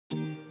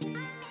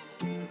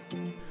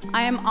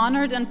I am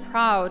honored and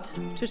proud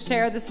to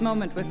share this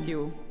moment with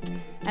you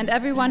and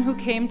everyone who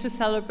came to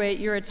celebrate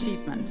your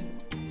achievement.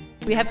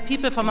 We have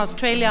people from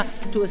Australia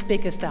to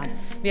Uzbekistan.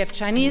 We have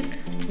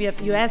Chinese, we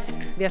have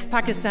US, we have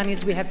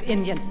Pakistanis, we have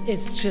Indians.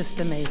 It's just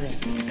amazing.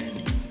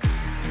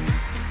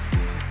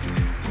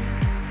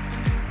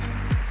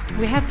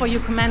 We have for you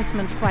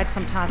commencement quite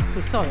some tasks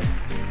to solve,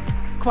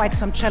 quite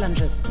some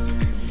challenges.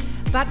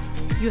 But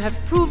you have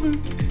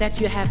proven that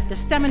you have the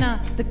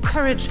stamina, the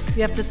courage,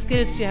 you have the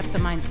skills, you have the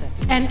mindset.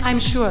 And I'm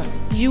sure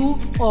you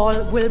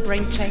all will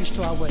bring change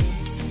to our world.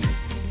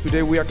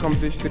 Today we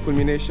accomplished the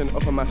culmination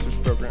of a master's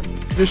program.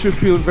 You should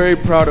feel very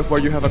proud of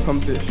what you have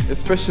accomplished,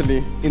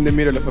 especially in the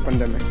middle of a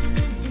pandemic.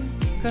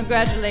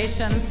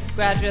 Congratulations,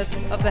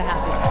 graduates of the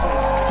Hertie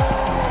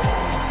School.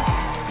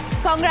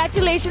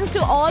 Congratulations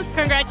to all.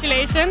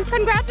 Congratulations.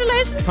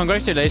 Congratulations.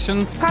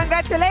 Congratulations.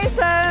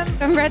 Congratulations.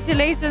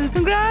 Congratulations.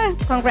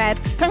 Congrats.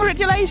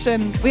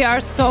 Congratulations. We are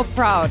so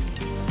proud.